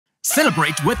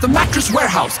Celebrate with the Mattress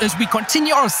Warehouse as we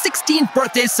continue our 16th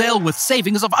birthday sale with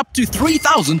savings of up to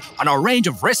 $3,000 on our range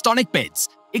of Restonic beds.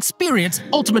 Experience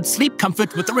ultimate sleep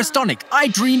comfort with the Restonic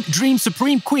Dream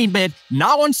Supreme Queen Bed,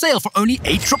 now on sale for only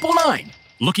 $8,999.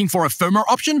 Looking for a firmer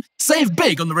option? Save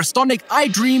big on the Restonic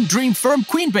Dream Firm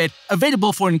Queen Bed,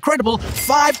 available for an incredible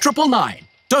 $5,999.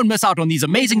 Don't miss out on these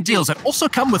amazing deals that also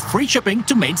come with free shipping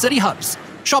to main city hubs.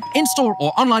 Shop in-store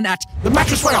or online at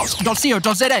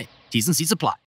themattresswarehouse.co.za. T's and C's apply.